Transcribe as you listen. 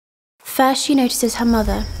First, she notices her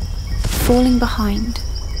mother falling behind,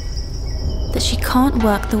 that she can't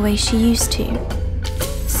work the way she used to.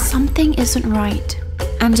 Something isn't right,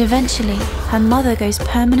 and eventually, her mother goes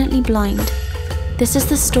permanently blind. This is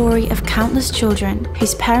the story of countless children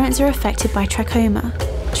whose parents are affected by trachoma.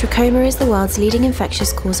 Trachoma is the world's leading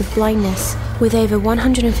infectious cause of blindness, with over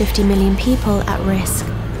 150 million people at risk.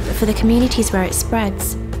 But for the communities where it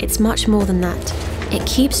spreads, it's much more than that. It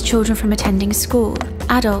keeps children from attending school,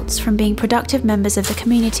 adults from being productive members of the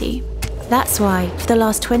community. That's why, for the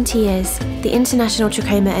last 20 years, the International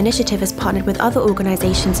Trachoma Initiative has partnered with other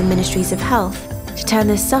organisations and ministries of health to turn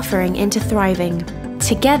this suffering into thriving.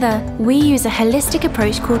 Together, we use a holistic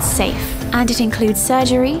approach called SAFE, and it includes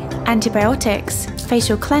surgery, antibiotics,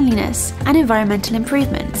 facial cleanliness, and environmental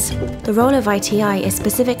improvements. The role of ITI is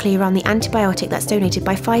specifically around the antibiotic that's donated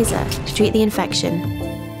by Pfizer to treat the infection.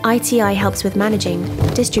 ITI helps with managing,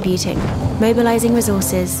 distributing, mobilizing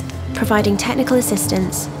resources, providing technical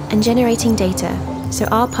assistance, and generating data, so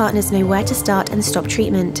our partners know where to start and stop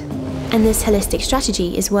treatment. And this holistic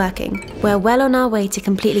strategy is working. We're well on our way to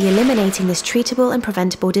completely eliminating this treatable and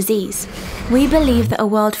preventable disease. We believe that a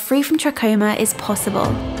world free from trachoma is possible.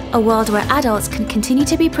 A world where adults can continue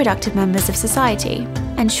to be productive members of society,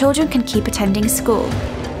 and children can keep attending school.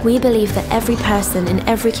 We believe that every person in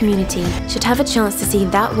every community should have a chance to see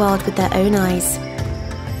that world with their own eyes.